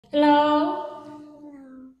Hello,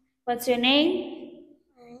 Hello, what's your name?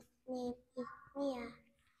 my name is Mia.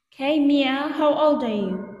 Okay, Mia, how old are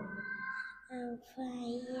you? I'm 5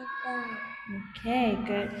 years old. Okay,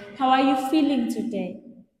 good. How are you feeling today?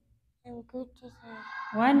 I'm good today.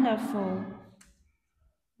 Wonderful.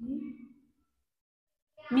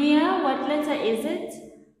 Mia, what letter is it?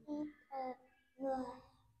 It's a boy.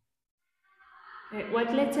 Okay,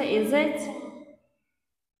 what letter is it?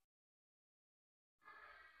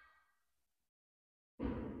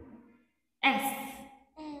 S.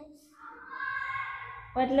 S.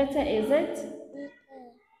 What letter is it? It's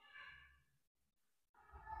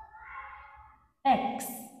X.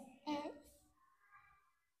 a S.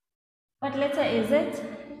 What letter is it? It's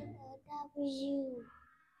a W.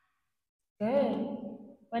 Good.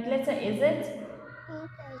 What letter is it?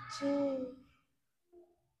 It's a G.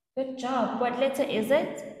 Good job. What letter is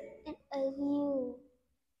it? It's a U.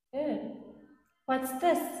 Good. What's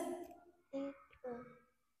this? It's a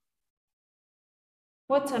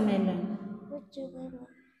Watermelon. watermelon.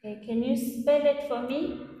 Okay, can you spell it for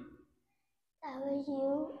me?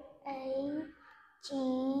 W A G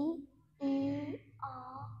E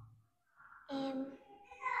R M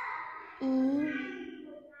E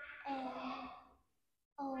L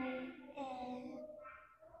O N.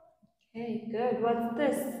 Okay, good. What's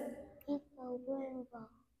this? It's a rainbow.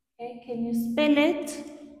 Okay, can you spell it?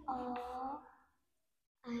 R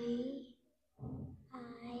I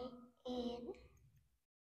N V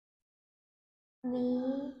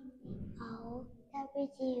O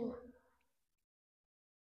W.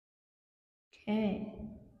 Okay,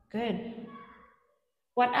 good.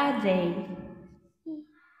 What are they?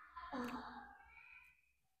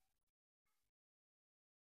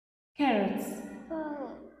 Carrots.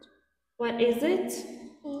 Bird. What is it?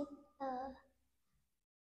 It's a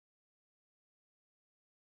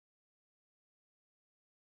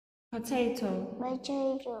Potato.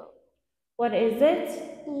 potato. What is it?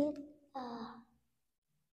 It's a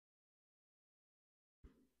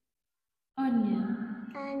Onion.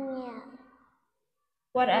 onion.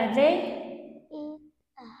 What are they? It's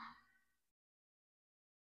a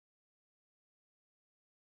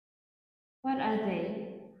What are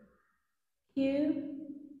they?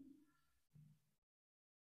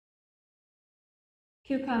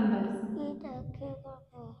 Cucumbers. it's a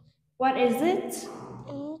cucumber. What is it? It's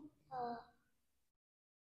a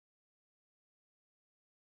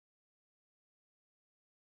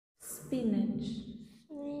Spinach.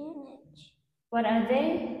 spinach. What are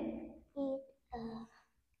they? It's a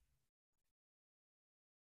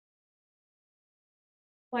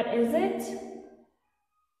What is it?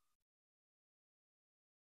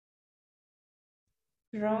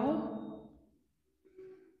 Raw.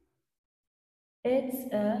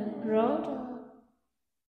 It's a raw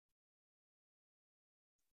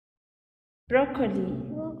broccoli.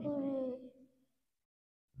 broccoli.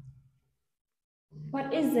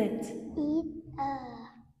 What is it? It's a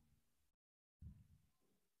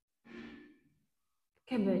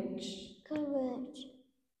Cabbage. cabbage.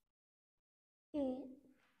 It's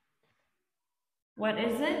What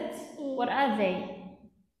is it? What are they?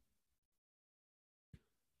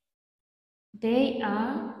 They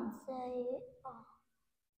are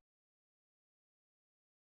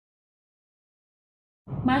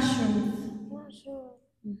mushrooms. mushroom.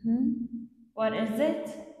 What is it?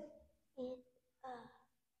 It's a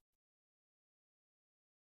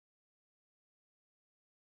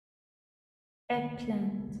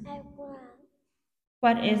Eggplant. eggplant.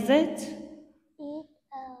 What is it? It's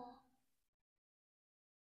a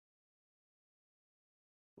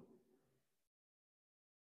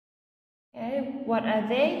Okay, what are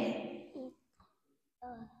they? it's a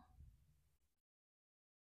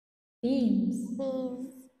Beans.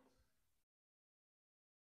 beans.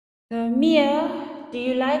 So, Mia, do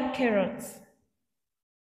you like carrots?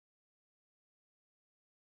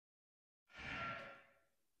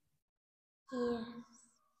 Yes.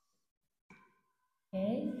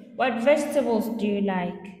 Okay. What vegetables do you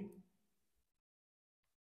like?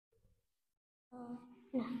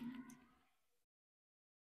 No.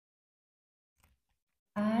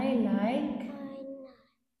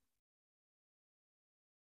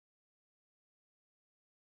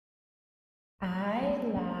 I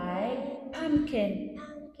like pumpkin.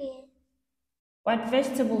 Pumpkin. What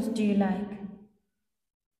vegetables do you like?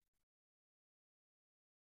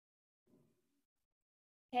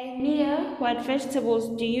 Okay, Mia, what vegetables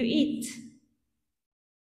do you eat?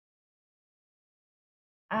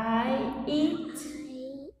 I eat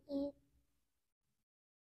I eat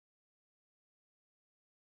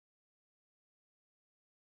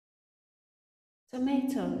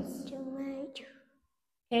tomatoes. tomato.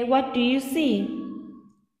 Okay, what do you see?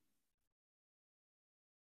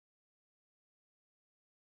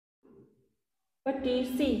 What do you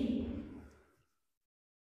see?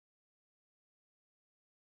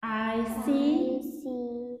 I I see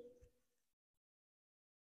see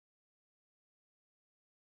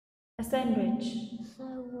a sandwich.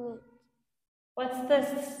 sandwich. What's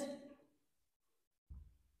this?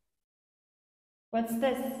 What's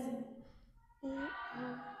this?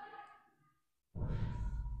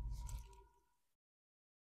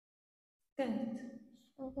 Good.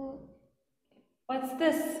 Sugar What's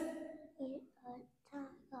this? is a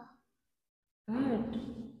tiger. Good.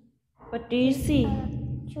 What do you see?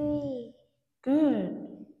 A tree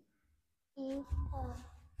Good. is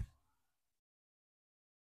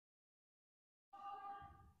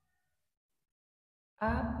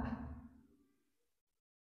Up,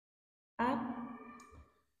 up,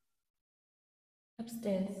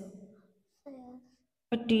 upstairs. says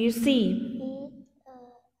What do you see? is a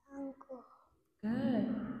uncle.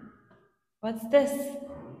 Good. What's this?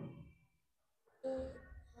 Is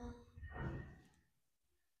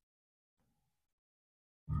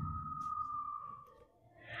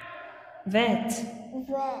Vet. a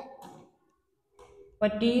vet.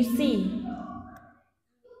 What do you see?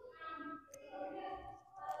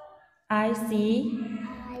 I see.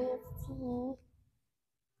 I see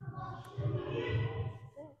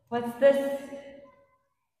What's this?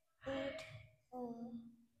 it.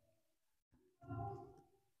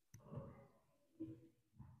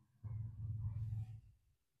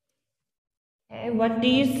 Okay, what do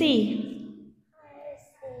you see? I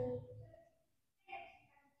see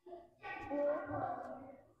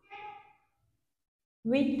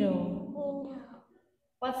Window. window.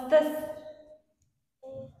 What's this?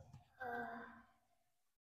 Is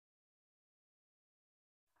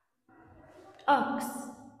Ox.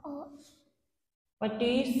 ox. What do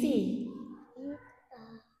you see? Is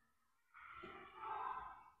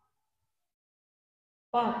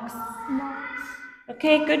Box. box.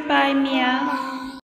 Okay, goodbye, Mia. Bye.